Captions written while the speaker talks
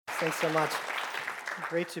Thanks so much.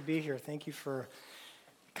 Great to be here. Thank you for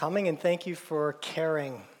coming and thank you for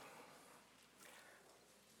caring.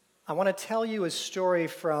 I want to tell you a story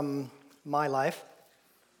from my life,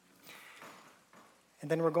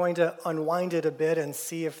 and then we're going to unwind it a bit and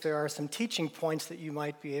see if there are some teaching points that you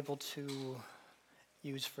might be able to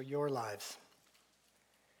use for your lives.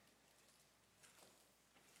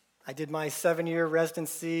 I did my 7-year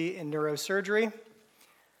residency in neurosurgery.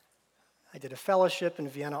 I did a fellowship in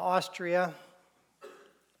Vienna, Austria.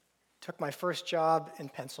 Took my first job in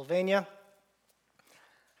Pennsylvania.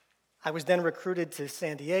 I was then recruited to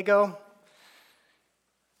San Diego.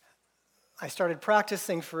 I started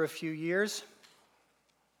practicing for a few years,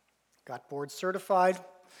 got board certified,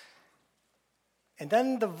 and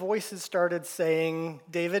then the voices started saying,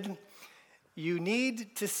 "David, you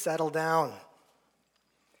need to settle down."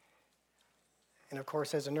 And of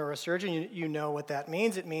course, as a neurosurgeon, you know what that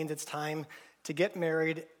means. It means it's time to get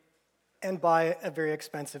married and buy a very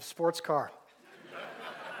expensive sports car.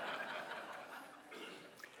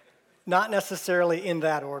 Not necessarily in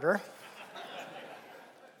that order.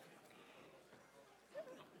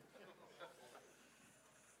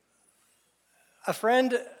 A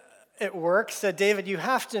friend at work said, "David, you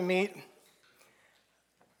have to meet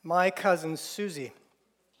my cousin Susie.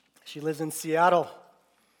 She lives in Seattle.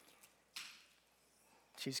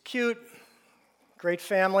 She's cute, great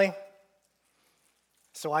family."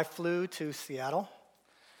 So I flew to Seattle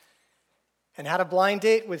and had a blind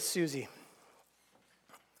date with Susie.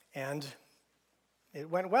 And it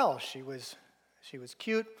went well. She was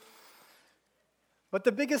cute. But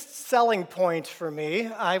the biggest selling point for me,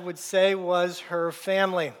 I would say, was her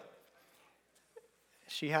family.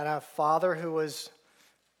 She had a father who was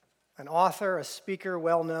an author, a speaker,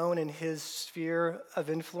 well known in his sphere of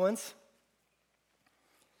influence.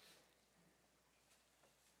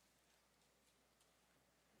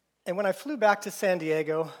 And when I flew back to San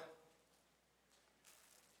Diego,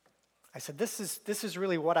 I said, this is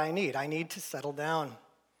really what I need. I need to settle down.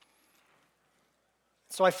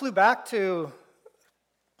 So I flew back to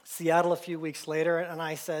Seattle a few weeks later, and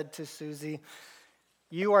I said to Susie,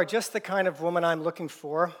 "You are just the kind of woman I'm looking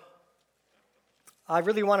for. I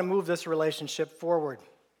really want to move this relationship forward."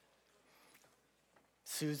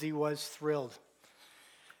 Susie was thrilled.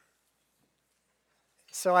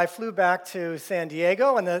 So I flew back to San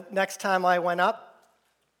Diego, and the next time I went up,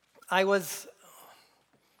 there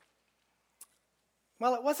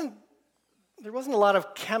wasn't a lot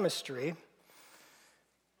of chemistry,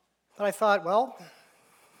 but I thought,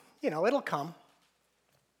 it'll come.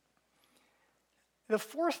 The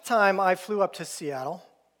fourth time I flew up to Seattle,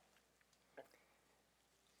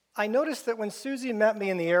 I noticed that when Susie met me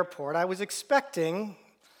in the airport, I was expecting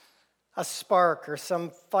a spark or some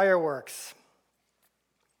fireworks.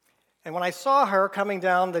 And when I saw her coming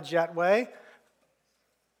down the jetway,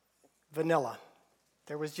 vanilla.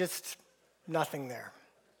 There was just nothing there.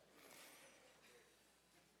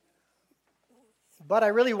 But I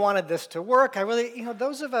really wanted this to work.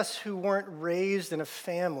 Those of us who weren't raised in a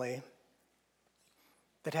family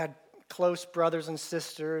that had close brothers and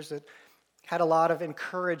sisters, that had a lot of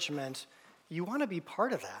encouragement, you want to be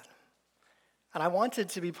part of that. And I wanted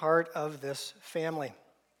to be part of this family.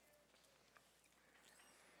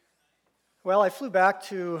 Well, I flew back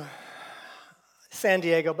to San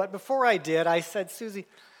Diego, but before I did, I said, "Susie,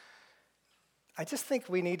 I just think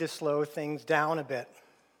we need to slow things down a bit."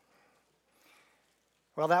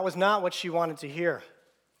 Well, that was not what she wanted to hear.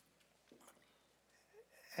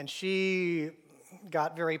 And she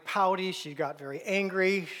got very pouty, she got very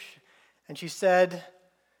angry, and she said,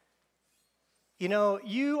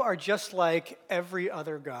 "You are just like every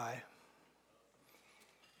other guy."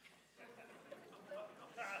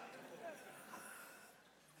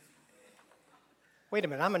 Wait a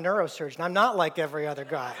minute, I'm a neurosurgeon. I'm not like every other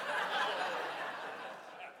guy.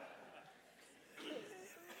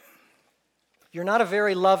 "You're not a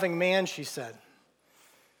very loving man," she said.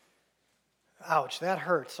 Ouch, that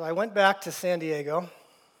hurt. So I went back to San Diego,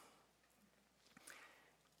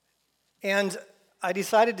 and I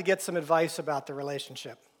decided to get some advice about the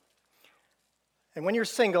relationship. And when you're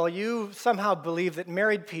single, you somehow believe that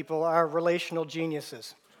married people are relational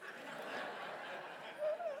geniuses.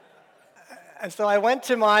 And so I went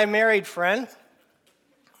to my married friend,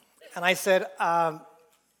 and I said,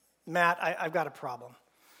 "Matt, I've got a problem."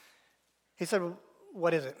 He said,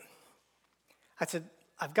 "What is it?" I said,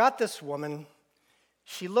 "I've got this woman.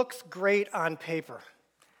 She looks great on paper,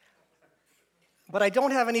 but I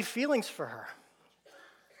don't have any feelings for her.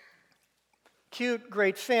 Cute,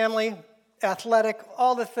 great family, athletic,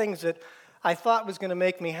 all the things that I thought was going to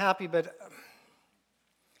make me happy, but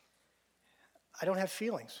I don't have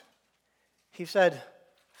feelings." He said,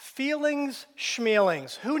 "Feelings,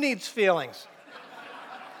 schmealings. Who needs feelings?"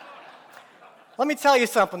 Let me tell you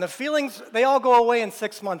something. The feelings, they all go away in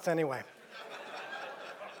 6 months anyway.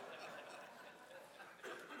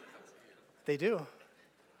 They do.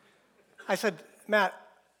 I said, "Matt,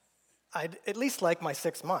 I'd at least like my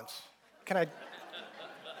 6 months. Can I?"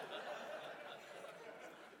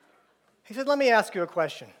 He said, "Let me ask you a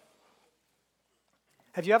question.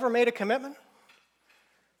 Have you ever made a commitment?"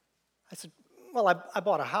 I said, "Well, I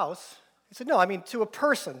bought a house." He said, "No, I mean to a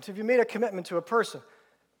person. Have you made a commitment to a person?"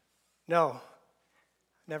 "No,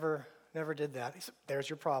 never did that." He said, "There's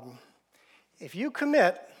your problem. If you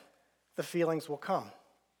commit, the feelings will come."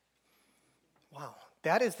 Wow,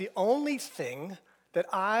 that is the only thing that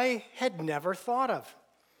I had never thought of.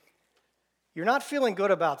 You're not feeling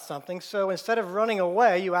good about something, so instead of running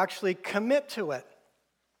away, you actually commit to it.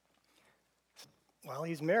 Well,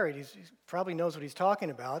 he's married. He probably knows what he's talking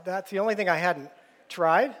about. That's the only thing I hadn't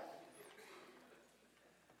tried.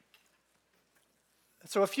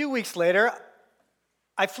 So a few weeks later,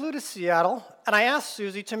 I flew to Seattle, and I asked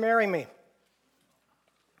Susie to marry me.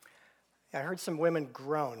 I heard some women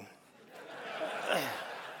groan. I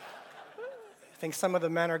think some of the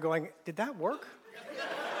men are going, "Did that work?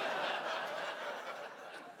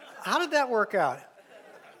 How did that work out?"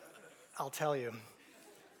 I'll tell you.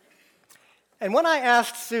 And when I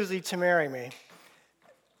asked Susie to marry me,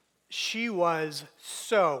 she was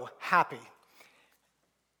so happy.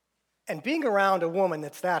 And being around a woman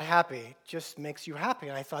that's that happy just makes you happy.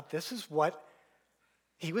 And I thought, this is what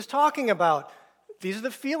he was talking about. These are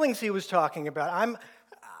the feelings he was talking about.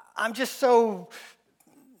 I'm just so,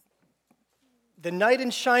 the knight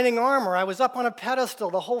in shining armor. I was up on a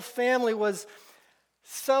pedestal. The whole family was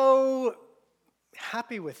so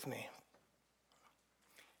happy with me.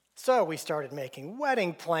 So we started making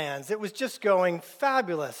wedding plans. It was just going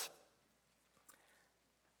fabulous.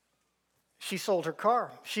 She sold her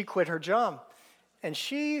car. She quit her job. And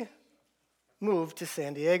she moved to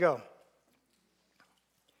San Diego.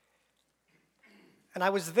 And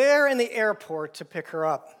I was there in the airport to pick her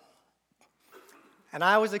up. And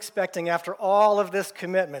I was expecting, after all of this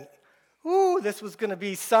commitment, this was going to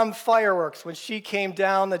be some fireworks when she came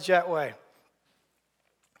down the jetway.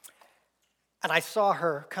 And I saw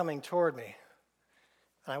her coming toward me.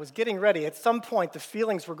 And I was getting ready. At some point, the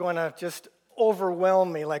feelings were going to just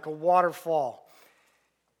overwhelm me like a waterfall.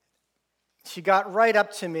 She got right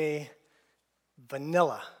up to me,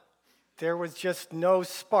 vanilla. There was just no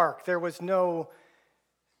spark. There was no,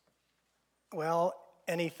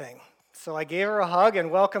 anything. So I gave her a hug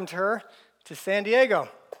and welcomed her to San Diego.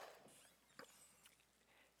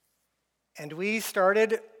 And we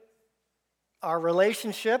started our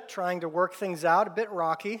relationship, trying to work things out, a bit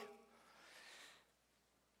rocky.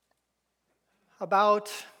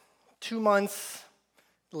 About 2 months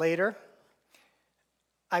later,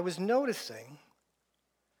 I was noticing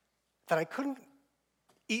that I couldn't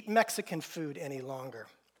eat Mexican food any longer.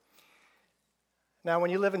 Now,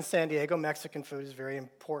 when you live in San Diego, Mexican food is very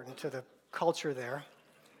important to the culture there.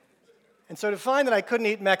 And so to find that I couldn't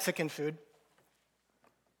eat Mexican food,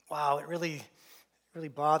 it really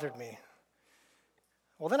bothered me.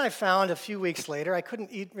 Well, then I found a few weeks later I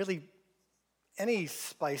couldn't eat really any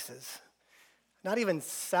spices, not even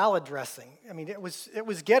salad dressing. I mean, it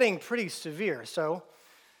was getting pretty severe. So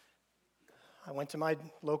I went to my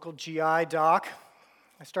local GI doc.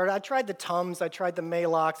 I tried the Tums, I tried the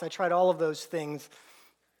Maalox, I tried all of those things.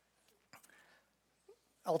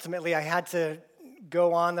 Ultimately, I had to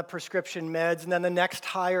go on the prescription meds and then the next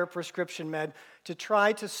higher prescription med to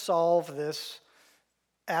try to solve this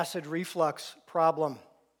acid reflux problem.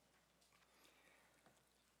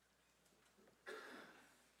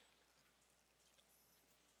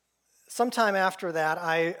 Sometime after that,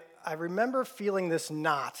 I remember feeling this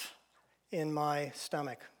knot in my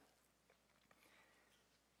stomach.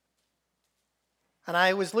 And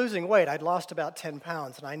I was losing weight. I'd lost about 10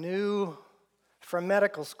 pounds, and I knew from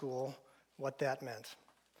medical school what that meant.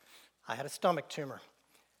 I had a stomach tumor,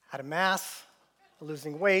 had a mass,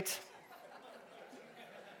 losing weight.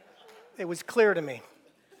 It was clear to me.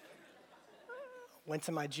 Went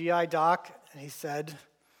to my GI doc, and he said,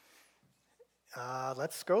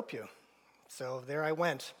 let's scope you. So there I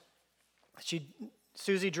went.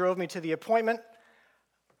 Susie drove me to the appointment.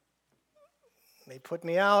 They put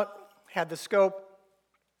me out, had the scope,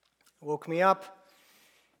 woke me up.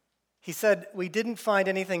 He said, "We didn't find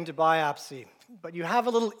anything to biopsy, but you have a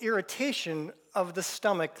little irritation of the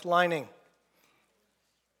stomach lining.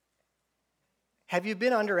 Have you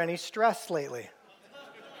been under any stress lately?"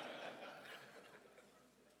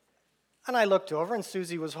 And I looked over, and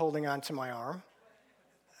Susie was holding onto my arm.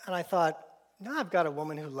 And I thought, No, I've got a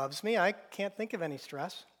woman who loves me. I can't think of any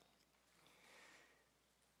stress.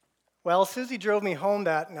 Well, Susie drove me home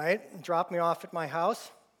that night and dropped me off at my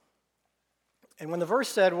house. And when the verse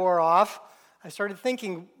said wore off, I started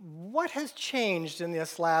thinking, what has changed in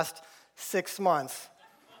this last 6 months?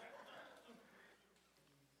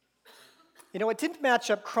 You know, it didn't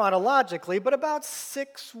match up chronologically, but about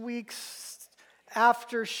 6 weeks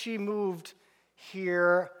after she moved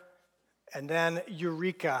here, and then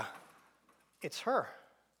eureka, it's her.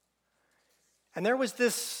 And there was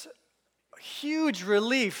this huge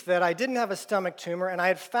relief that I didn't have a stomach tumor, and I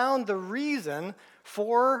had found the reason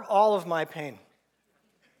for all of my pain.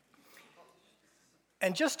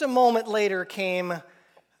 And just a moment later came,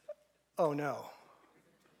 oh no,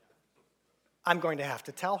 I'm going to have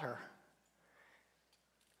to tell her.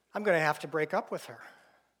 I'm going to have to break up with her.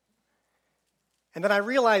 And then I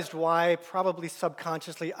realized why, probably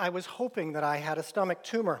subconsciously, I was hoping that I had a stomach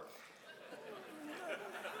tumor.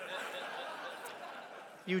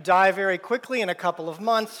 You die very quickly in a couple of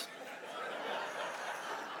months.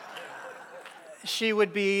 She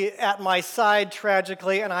would be at my side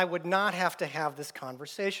tragically, and I would not have to have this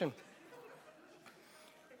conversation.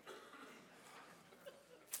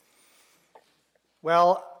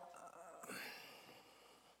 Well,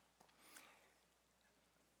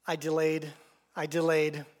 I delayed,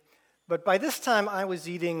 but by this time I was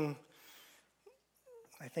eating,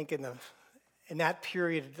 I think in that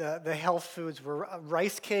period, the health foods were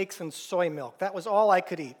rice cakes and soy milk. That was all I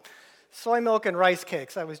could eat. Soy milk and rice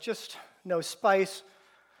cakes. I was just no spice.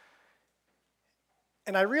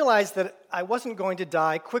 And I realized that I wasn't going to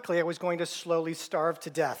die quickly. I was going to slowly starve to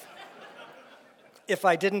death if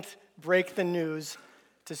I didn't break the news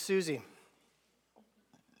to Susie.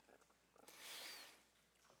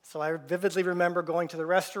 So I vividly remember going to the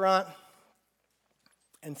restaurant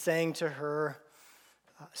and saying to her,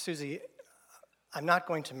 Susie, I'm not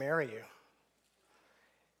going to marry you.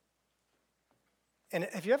 And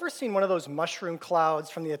have you ever seen one of those mushroom clouds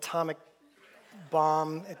from the atomic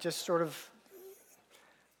bomb? It just sort of,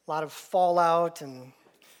 a lot of fallout and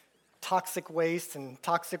toxic waste and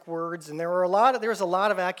toxic words. And there was a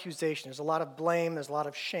lot of accusation. There's a lot of blame. There's a lot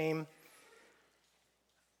of shame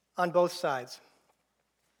on both sides.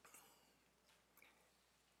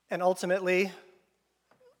 And ultimately,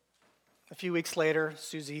 a few weeks later,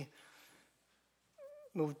 Susie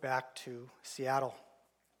moved back to Seattle.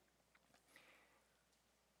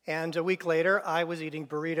 And a week later, I was eating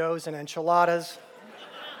burritos and enchiladas.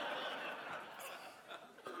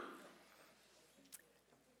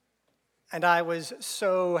 And I was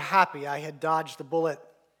so happy I had dodged the bullet.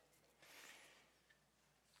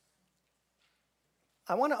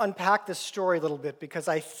 I want to unpack this story a little bit because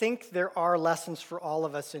I think there are lessons for all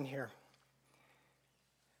of us in here.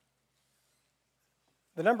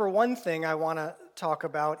 The number one thing I want to talk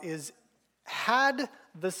about is, had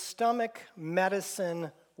the stomach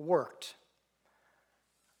medicine worked?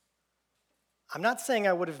 I'm not saying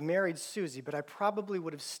I would have married Susie, but I probably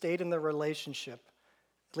would have stayed in the relationship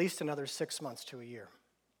at least another 6 months to a year.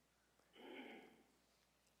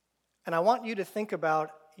 And I want you to think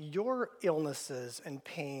about your illnesses and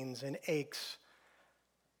pains and aches.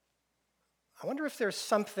 I wonder if there's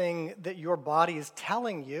something that your body is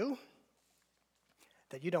telling you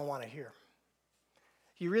that you don't want to hear.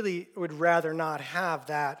 You really would rather not have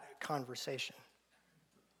that conversation.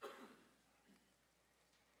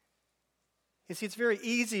 You see, it's very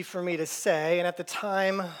easy for me to say, and at the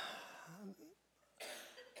time,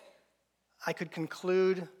 I could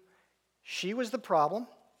conclude she was the problem.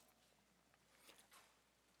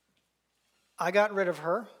 I got rid of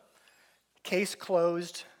her, case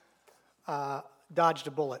closed, dodged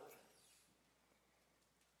a bullet.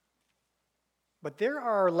 But there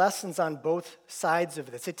are lessons on both sides of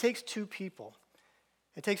this. It takes two people.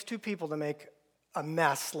 It takes two people to make a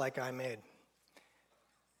mess like I made.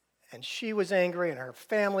 And she was angry, and her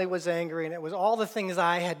family was angry, and it was all the things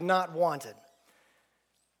I had not wanted.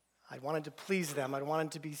 I wanted to please them. I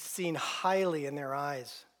wanted to be seen highly in their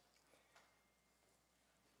eyes.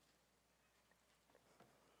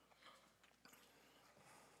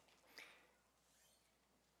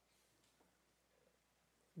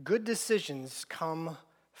 Good decisions come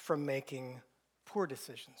from making poor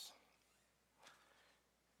decisions.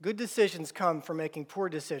 Good decisions come from making poor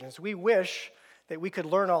decisions. We wish that we could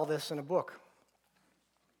learn all this in a book.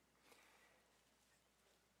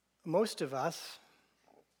 Most of us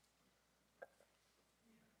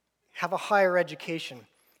have a higher education,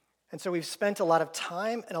 and so we've spent a lot of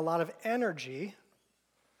time and a lot of energy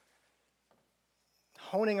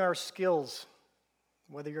honing our skills,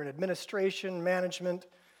 whether you're in administration, management,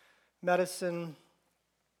 medicine,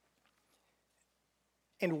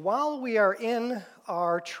 And while we are in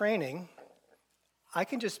our training, I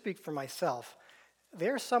can just speak for myself.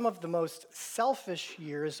 They're some of the most selfish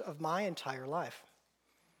years of my entire life.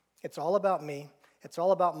 It's all about me. It's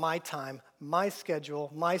all about my time, my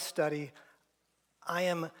schedule, my study. I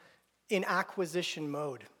am in acquisition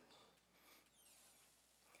mode.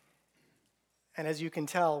 And as you can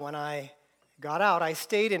tell, when I got out, I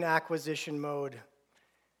stayed in acquisition mode.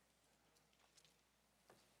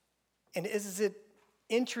 And is it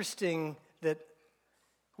interesting that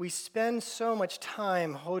we spend so much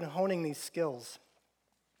time honing these skills?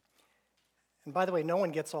 And by the way, no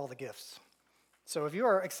one gets all the gifts. So if you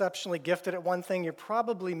are exceptionally gifted at one thing, you're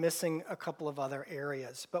probably missing a couple of other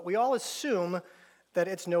areas. But we all assume that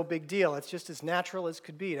it's no big deal. It's just as natural as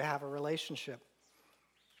could be to have a relationship.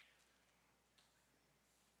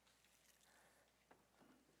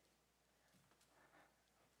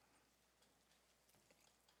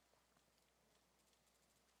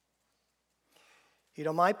 You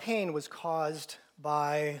know, my pain was caused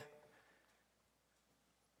by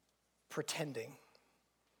pretending,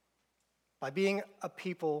 by being a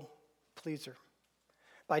people pleaser,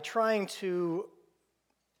 by trying to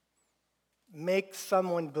make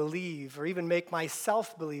someone believe, or even make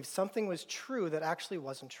myself believe, something was true that actually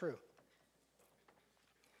wasn't true.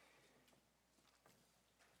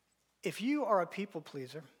 If you are a people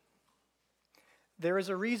pleaser, there is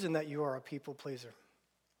a reason that you are a people pleaser.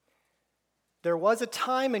 There was a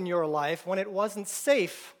time in your life when it wasn't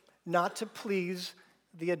safe not to please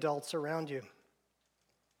the adults around you.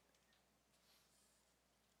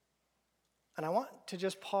 And I want to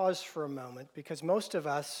just pause for a moment, because most of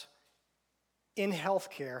us in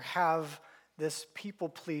healthcare have this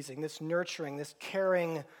people-pleasing, this nurturing, this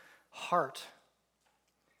caring heart.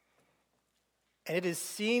 And it is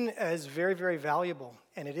seen as very, very valuable,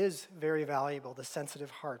 and it is very valuable, the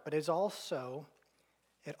sensitive heart. But it also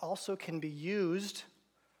can be used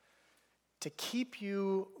to keep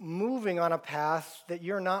you moving on a path that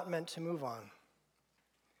you're not meant to move on,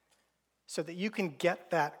 so that you can get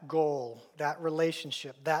that goal, that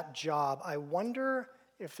relationship, that job. I wonder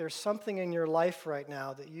if there's something in your life right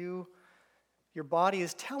now that your body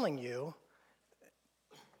is telling you,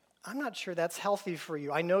 I'm not sure that's healthy for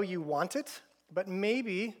you. I know you want it, but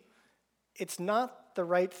maybe it's not the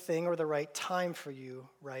right thing or the right time for you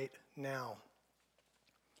right now.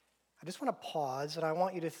 I just want to pause, and I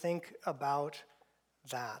want you to think about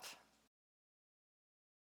that.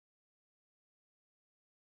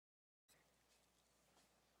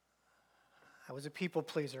 I was a people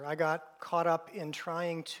pleaser. I got caught up in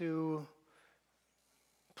trying to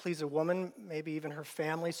please a woman, maybe even her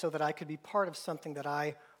family, so that I could be part of something that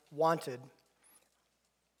I wanted.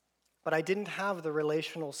 But I didn't have the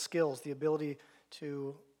relational skills, the ability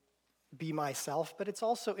to be myself. But it's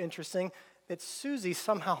also interesting that Susie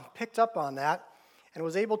somehow picked up on that and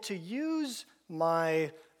was able to use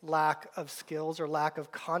my lack of skills or lack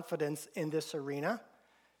of confidence in this arena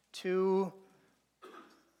to,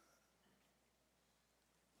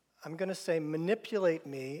 I'm going to say, manipulate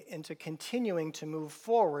me into continuing to move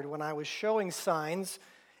forward when I was showing signs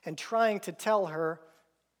and trying to tell her,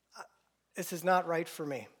 this is not right for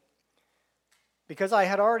me. Because I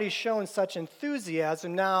had already shown such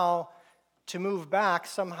enthusiasm, now to move back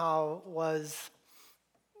somehow was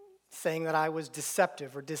saying that I was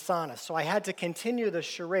deceptive or dishonest. So I had to continue the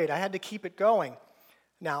charade. I had to keep it going.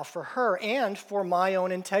 Now, for her and for my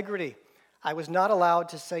own integrity, I was not allowed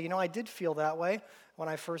to say, I did feel that way when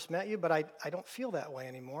I first met you, but I don't feel that way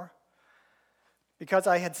anymore. Because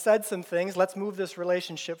I had said some things, let's move this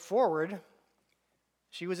relationship forward,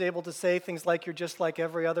 she was able to say things like, you're just like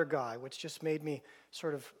every other guy, which just made me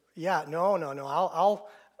sort of, no,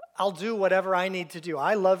 I'll do whatever I need to do.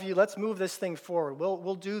 I love you. Let's move this thing forward.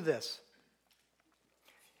 We'll do this.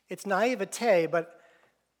 It's naivete, but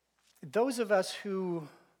those of us who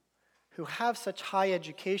have such high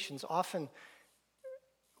educations, often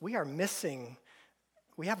we are missing,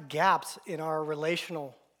 we have gaps in our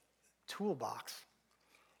relational toolbox.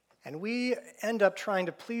 And we end up trying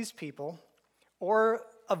to please people or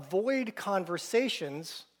avoid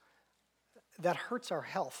conversations that hurts our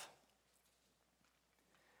health.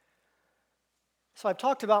 So I've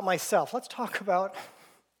talked about myself. Let's talk about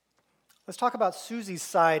Susie's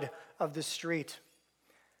side of the street.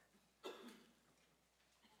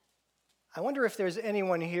 I wonder if there's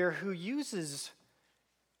anyone here who uses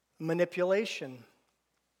manipulation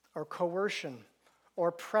or coercion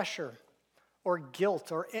or pressure or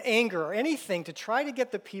guilt or anger or anything to try to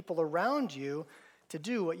get the people around you to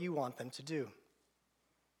do what you want them to do.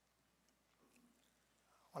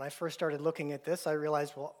 When I first started looking at this, I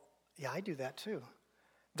realized, I do that too.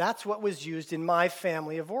 That's what was used in my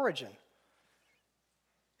family of origin.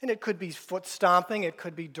 And it could be foot stomping, it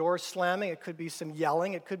could be door slamming, it could be some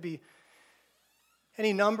yelling, it could be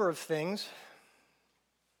any number of things.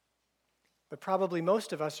 But probably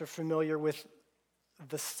most of us are familiar with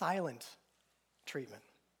the silent treatment,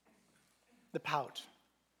 the pout,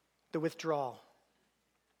 the withdrawal,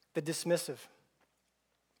 the dismissive.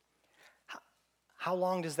 How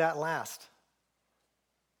long does that last?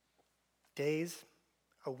 Days?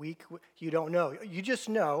 A week? You don't know. You just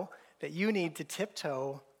know that you need to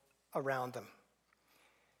tiptoe around them.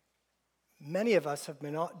 Many of us have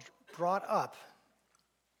been brought up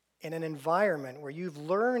in an environment where you've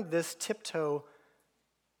learned this tiptoe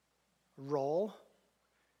role,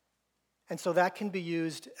 and so that can be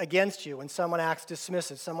used against you when someone acts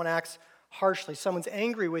dismissive, someone acts harshly, someone's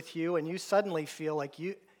angry with you, and you suddenly feel like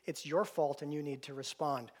it's your fault and you need to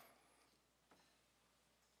respond.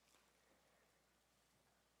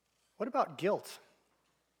 What about guilt?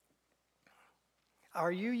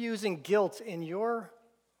 Are you using guilt in your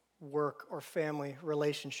work or family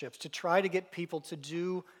relationships to try to get people to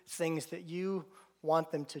do things that you want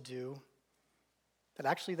them to do that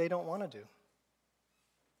actually they don't want to do?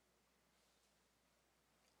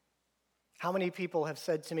 How many people have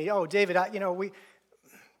said to me, "Oh, David,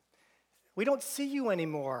 we don't see you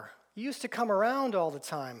anymore. You used to come around all the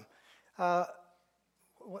time."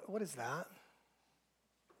 What is that?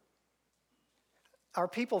 Are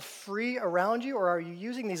people free around you, or are you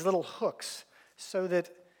using these little hooks so that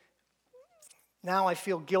now I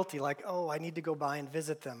feel guilty, like, oh, I need to go by and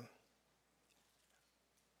visit them?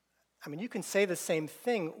 I mean, you can say the same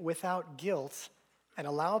thing without guilt and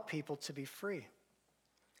allow people to be free.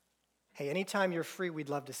 Hey, anytime you're free, we'd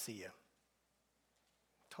love to see you.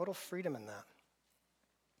 Total freedom in that.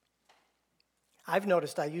 I've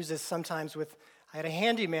noticed I use this sometimes I had a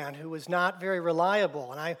handyman who was not very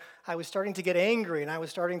reliable, and I was starting to get angry, and I was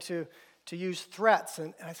starting to use threats,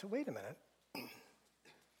 and I said, wait a minute.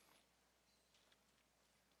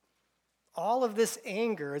 All of this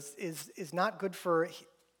anger is not good for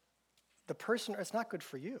the person, or it's not good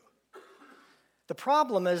for you. The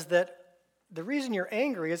problem is that the reason you're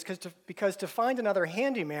angry is because to find another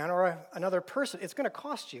handyman or another person, it's going to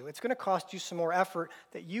cost you. It's going to cost you some more effort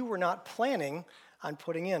that you were not planning on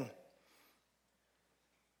putting in.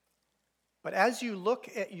 But as you look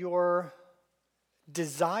at your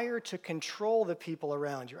desire to control the people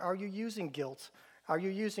around you, are you using guilt? Are you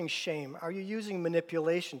using shame? Are you using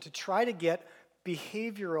manipulation to try to get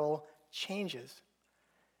behavioral changes?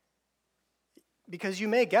 Because you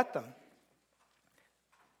may get them,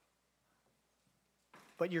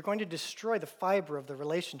 but you're going to destroy the fiber of the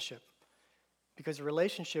relationship, because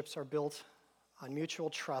relationships are built on mutual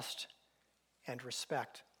trust and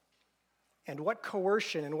respect. And what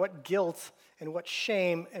coercion and what guilt and what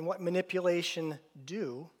shame and what manipulation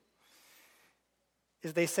do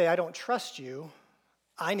is they say, I don't trust you,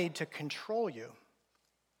 I need to control you.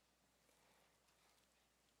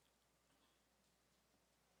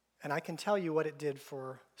 And I can tell you what it did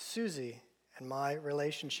for Susie and my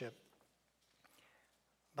relationship.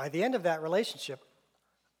 By the end of that relationship,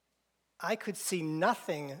 I could see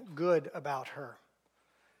nothing good about her.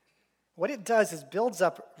 What it does is builds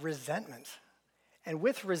up resentment. And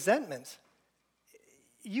with resentment,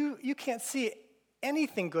 you can't see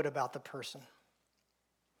anything good about the person.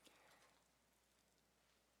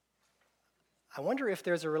 I wonder if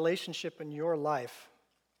there's a relationship in your life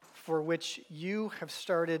for which you have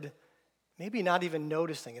started maybe not even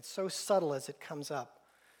noticing. It's so subtle as it comes up.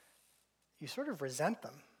 You sort of resent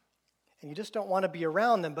them, and you just don't want to be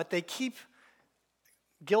around them, but they keep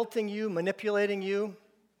guilting you, manipulating you,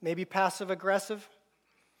 maybe passive-aggressive,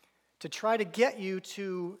 to try to get you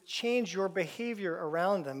to change your behavior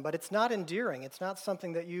around them, but it's not endearing. It's not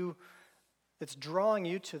something that's drawing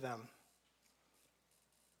you to them.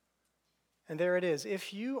 And there it is.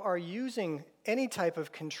 If you are using any type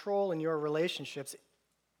of control in your relationships,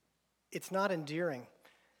 it's not endearing.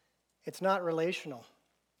 It's not relational.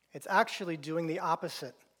 It's actually doing the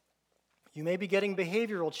opposite. You may be getting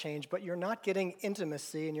behavioral change, but you're not getting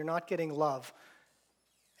intimacy, and you're not getting love.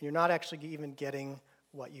 And you're not actually even getting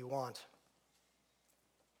what you want.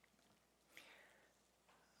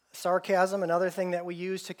 Sarcasm, another thing that we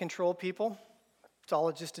use to control people. It's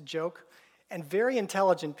all just a joke. And very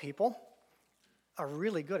intelligent people are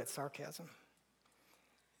really good at sarcasm.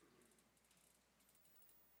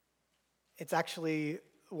 It's actually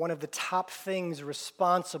one of the top things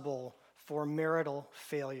responsible for marital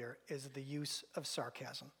failure is the use of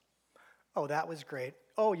sarcasm. Oh, that was great.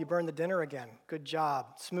 Oh, you burned the dinner again. Good job.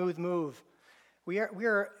 Smooth move. We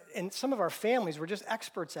are in some of our families, we're just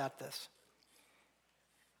experts at this.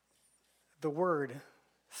 the word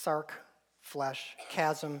sark, flesh,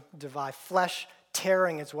 chasm, divide. Flesh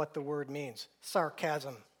tearing is what the word means.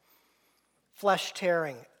 Sarcasm. Flesh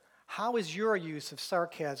tearing. How is your use of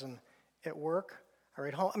sarcasm at work or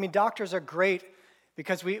at home? I mean, doctors are great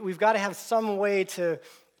because we've got to have some way to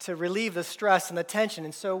relieve the stress and the tension,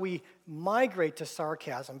 and so we migrate to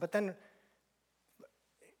sarcasm. But then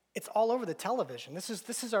it's all over the television. This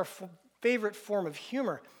is our favorite form of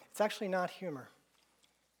humor. It's actually not humor.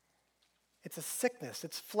 It's a sickness.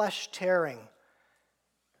 It's flesh tearing.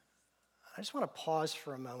 I just want to pause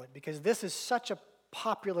for a moment because this is such a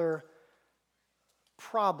popular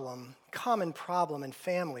problem, common problem in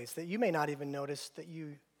families that you may not even notice that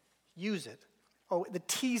you use it. Oh, the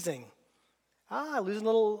teasing. Losing a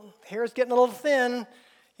little, hair's getting a little thin.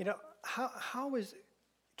 You know,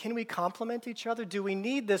 can we compliment each other? Do we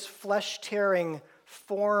need this flesh-tearing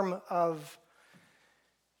form of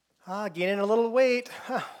gaining a little weight?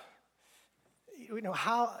 You know,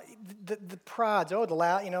 how, the prods,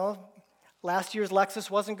 last year's Lexus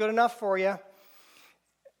wasn't good enough for you.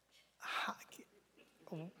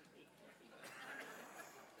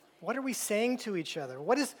 What are we saying to each other?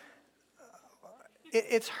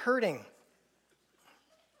 It's hurting.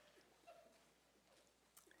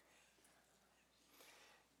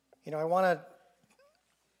 You know, I want to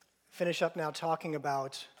finish up now talking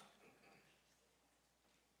about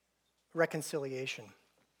reconciliation.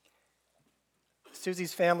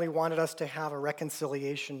 Susie's family wanted us to have a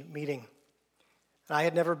reconciliation meeting. And I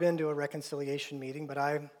had never been to a reconciliation meeting, but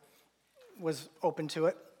I was open to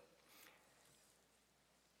it.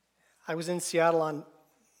 I was in Seattle on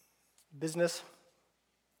business,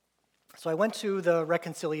 so I went to the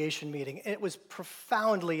reconciliation meeting. It was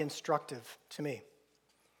profoundly instructive to me.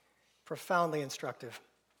 Profoundly instructive.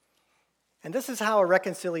 And this is how a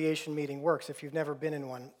reconciliation meeting works if you've never been in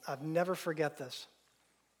one. I'll never forget this.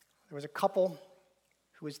 There was a couple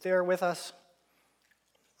who was there with us,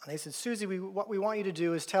 and they said, Susie, what we want you to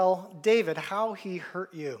do is tell David how he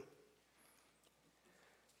hurt you.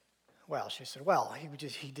 Well, she said,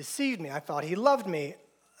 he deceived me. I thought he loved me.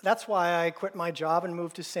 That's why I quit my job and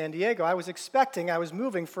moved to San Diego. I was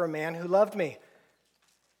moving for a man who loved me.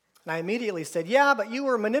 And I immediately said, yeah, but you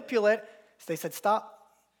were manipulative. So they said,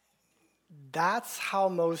 stop. That's how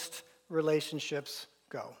most relationships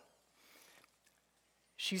go.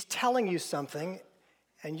 She's telling you something,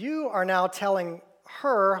 and you are now telling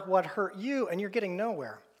her what hurt you, and you're getting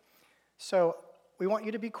nowhere. So we want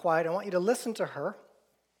you to be quiet. I want you to listen to her.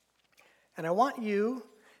 And I want you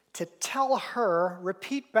to tell her,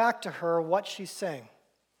 repeat back to her what she's saying.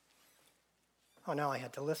 Oh, now I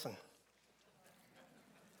had to listen.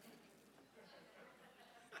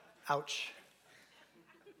 Ouch.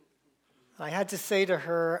 I had to say to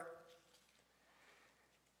her,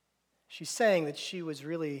 she's saying that she was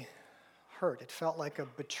really hurt. It felt like a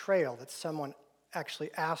betrayal that someone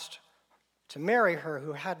actually asked to marry her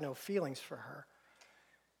who had no feelings for her.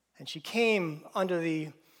 And she came under the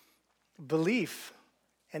belief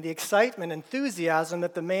and the excitement, enthusiasm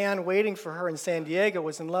that the man waiting for her in San Diego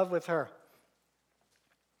was in love with her.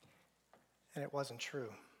 And it wasn't true.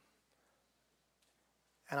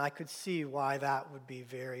 And I could see why that would be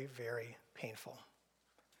very, very painful.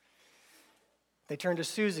 They turned to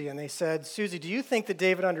Susie and they said, Susie, do you think that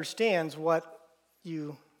David understands what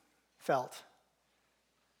you felt?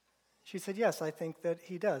 She said, yes, I think that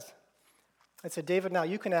he does. I said, David, now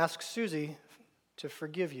you can ask Susie to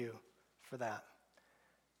forgive you for that.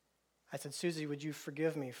 I said, Susie, would you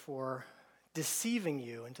forgive me for deceiving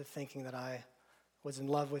you into thinking that I was in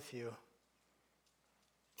love with you?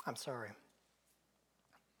 I'm sorry.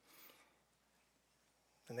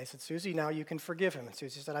 And they said, Susie, now you can forgive him. And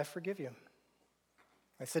Susie said, I forgive you.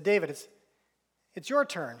 I said, David, it's your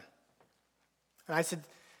turn. And I said,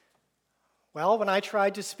 well, when I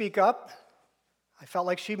tried to speak up, I felt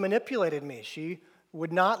like she manipulated me. She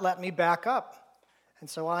would not let me back up. And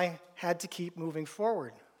so I had to keep moving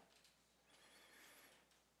forward.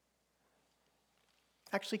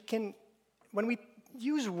 Actually, when we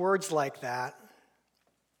use words like that,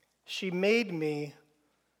 she made me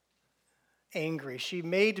angry. She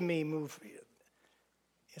made me move.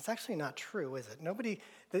 It's actually not true, is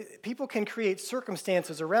it? People can create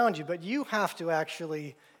circumstances around you, but you have to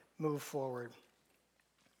actually move forward.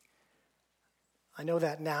 I know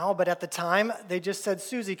that now, but at the time, they just said,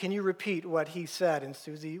 Susie, can you repeat what he said? And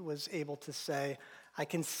Susie was able to say, I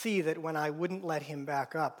can see that when I wouldn't let him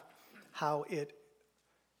back up, how it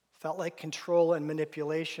felt like control and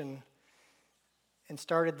manipulation and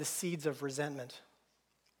started the seeds of resentment.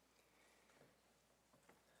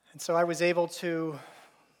 And so I was able to,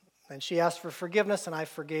 and she asked for forgiveness, and I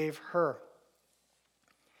forgave her.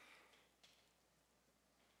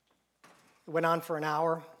 It went on for an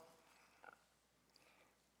hour.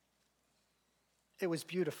 It was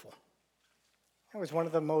beautiful. It was one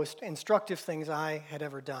of the most instructive things I had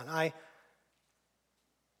ever done. I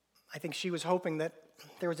think she was hoping that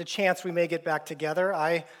there was a chance we may get back together.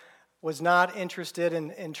 I was not interested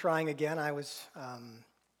in trying again.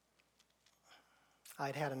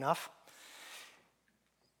 I'd had enough.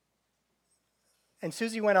 And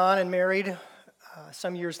Susie went on and married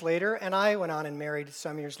some years later, and I went on and married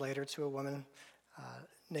some years later to a woman,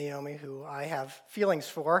 Naomi, who I have feelings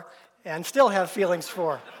for and still have feelings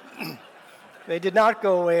for. They did not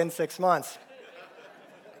go away in 6 months.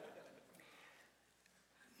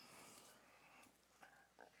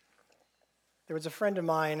 There was a friend of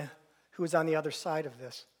mine who was on the other side of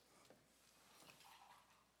this.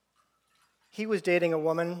 He was dating a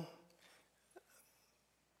woman,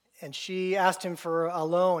 and she asked him for a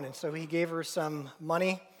loan, and so he gave her some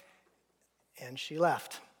money, and she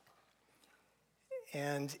left.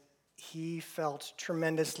 And he felt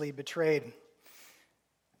tremendously betrayed.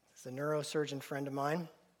 He's a neurosurgeon friend of mine.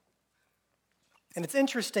 And it's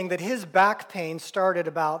interesting that his back pain started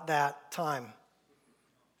about that time.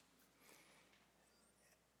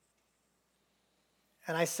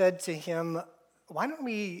 And I said to him, why don't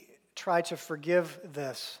we try to forgive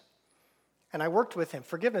this? And I worked with him.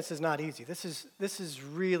 Forgiveness is not easy. This is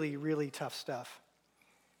really, really tough stuff.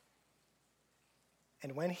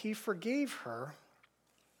 And when he forgave her,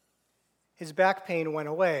 his back pain went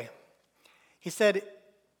away. He said,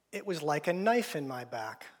 it was like a knife in my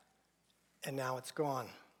back, and now it's gone.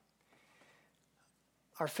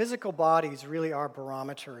 Our physical bodies really are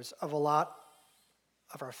barometers of a lot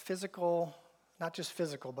of our physical, not just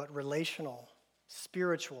physical, but relational,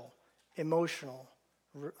 spiritual, emotional,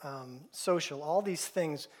 social, all these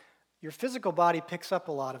things. Your physical body picks up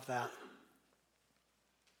a lot of that.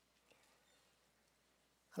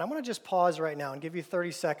 And I want to just pause right now and give you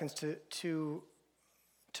 30 seconds to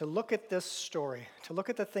look at this story, to look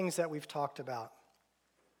at the things that we've talked about.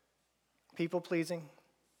 People-pleasing,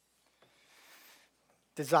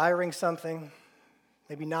 desiring something,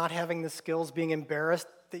 maybe not having the skills, being embarrassed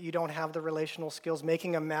that you don't have the relational skills,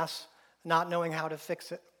 making a mess, not knowing how to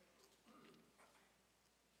fix it.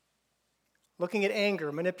 Looking at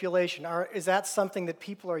anger, manipulation, is that something that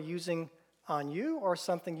people are using on you or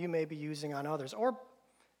something you may be using on others? Or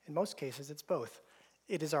in most cases, it's both.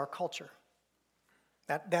 It is our culture.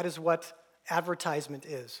 That is what advertisement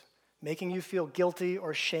is, making you feel guilty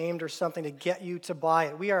or shamed or something to get you to buy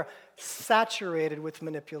it. We are saturated with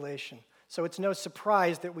manipulation. So it's no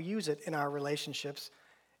surprise that we use it in our relationships,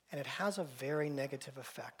 and it has a very negative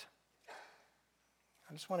effect.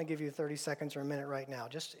 I just want to give you 30 seconds or a minute right now,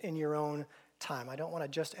 just in your own time. I don't want to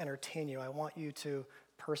just entertain you. I want you to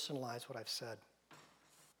personalize what I've said.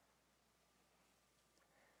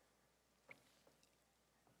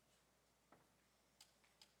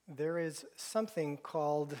 There is something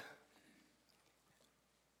called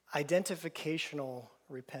identificational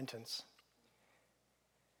repentance.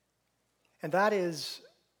 And that is,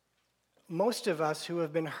 most of us who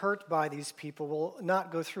have been hurt by these people will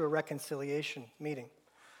not go through a reconciliation meeting.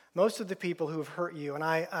 Most of the people who have hurt you, and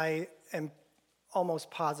I am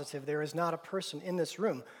almost positive there is not a person in this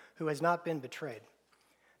room who has not been betrayed,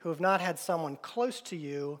 who have not had someone close to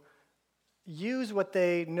you use what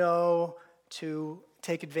they know to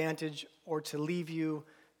take advantage or to leave you,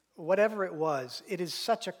 whatever it was. It is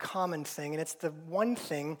such a common thing, and it's the one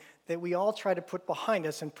thing that we all try to put behind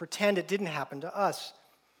us and pretend it didn't happen to us.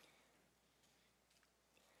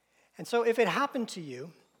 And so if it happened to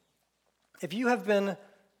you, if you have been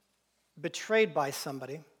betrayed by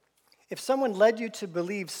somebody, if someone led you to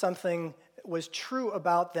believe something was true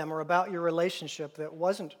about them or about your relationship that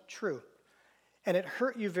wasn't true, and it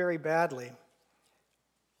hurt you very badly,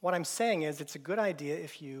 what I'm saying is it's a good idea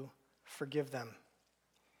if you forgive them.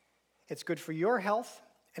 It's good for your health,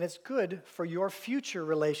 and it's good for your future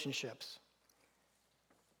relationships.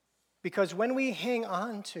 Because when we hang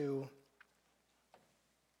on to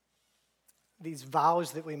these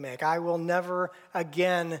vows that we make, I will never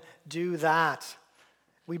again do that.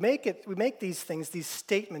 We make these things, these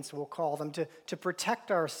statements, we'll call them, to protect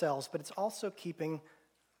ourselves, but it's also keeping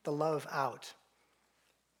the love out.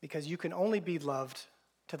 Because you can only be loved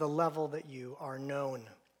to the level that you are known.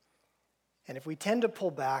 And if we tend to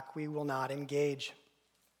pull back, we will not engage.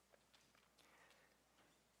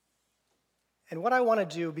 And what I want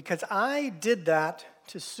to do, because I did that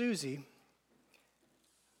to Susie,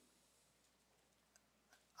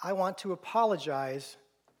 I want to apologize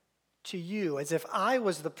to you as if I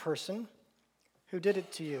was the person who did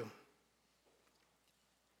it to you.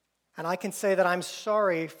 And I can say that I'm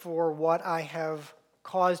sorry for what I have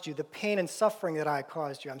caused you, the pain and suffering that I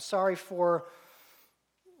caused you. I'm sorry for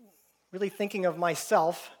really thinking of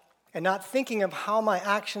myself and not thinking of how my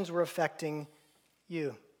actions were affecting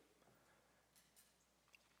you.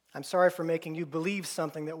 I'm sorry for making you believe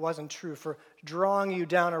something that wasn't true, for drawing you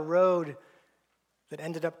down a road that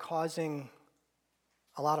ended up causing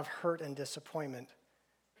a lot of hurt and disappointment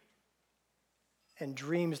and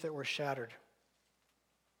dreams that were shattered.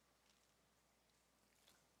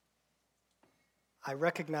 I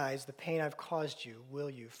recognize the pain I've caused you. Will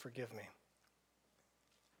you forgive me?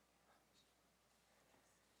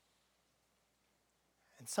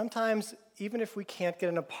 And sometimes, even if we can't get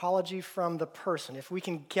an apology from the person, if we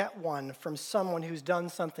can get one from someone who's done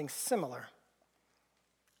something similar,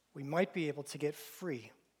 we might be able to get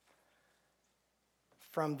free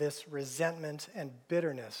from this resentment and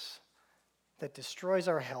bitterness that destroys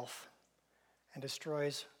our health and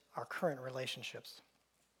destroys our current relationships.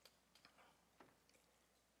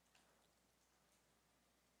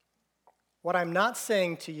 What I'm not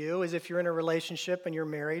saying to you is, if you're in a relationship and you're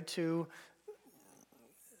married, to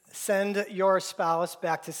send your spouse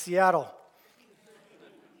back to Seattle.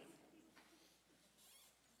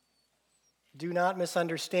 Do not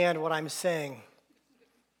misunderstand what I'm saying.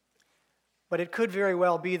 But it could very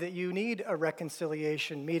well be that you need a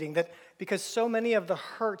reconciliation meeting, that because so many of the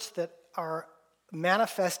hurts that are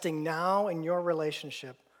manifesting now in your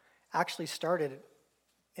relationship actually started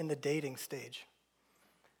in the dating stage.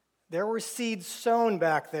 There were seeds sown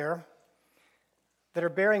back there that are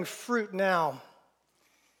bearing fruit now.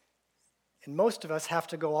 And most of us have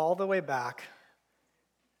to go all the way back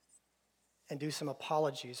and do some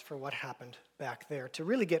apologies for what happened back there to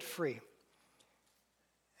really get free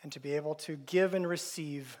and to be able to give and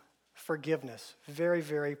receive forgiveness. Very,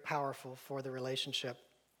 very powerful for the relationship.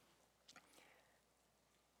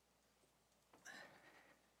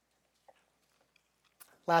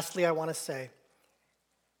 Lastly, I want to say,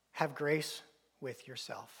 have grace with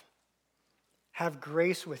yourself. Have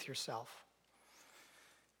grace with yourself.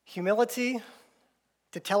 Humility,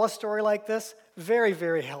 to tell a story like this, very,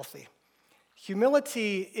 very healthy.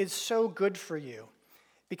 Humility is so good for you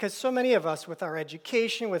because so many of us, with our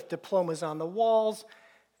education, with diplomas on the walls,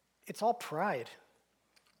 it's all pride.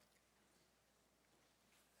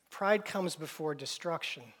 Pride comes before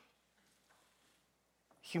destruction.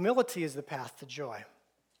 Humility is the path to joy.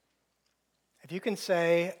 If you can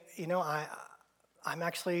say, I'm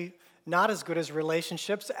actually not as good as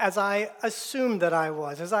relationships as I assumed that I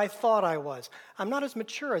was, as I thought I was. I'm not as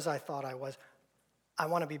mature as I thought I was. I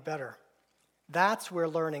want to be better. That's where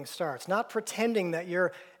learning starts. Not pretending that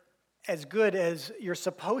you're as good as you're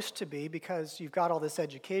supposed to be because you've got all this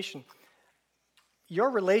education. Your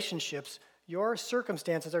relationships, your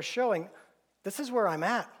circumstances are showing this is where I'm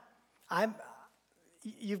at.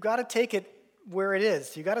 You've got to take it where it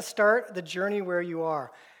is. You've got to start the journey where you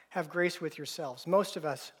are. Have grace with yourselves. Most of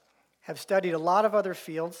us have studied a lot of other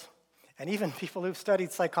fields, and even people who've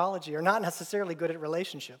studied psychology are not necessarily good at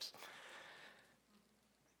relationships.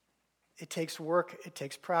 It takes work, it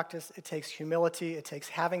takes practice, it takes humility, it takes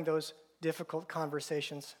having those difficult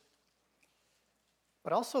conversations,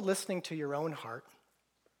 but also listening to your own heart.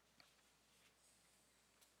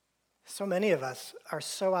 So many of us are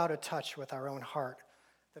so out of touch with our own heart.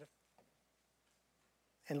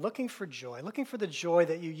 And looking for joy, looking for the joy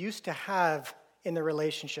that you used to have in the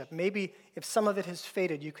relationship. Maybe if some of it has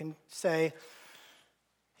faded, you can say,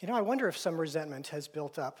 I wonder if some resentment has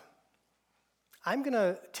built up. I'm going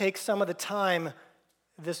to take some of the time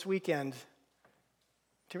this weekend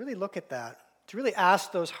to really look at that, to really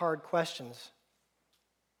ask those hard questions.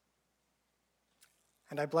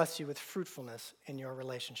 And I bless you with fruitfulness in your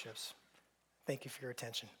relationships. Thank you for your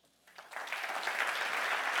attention.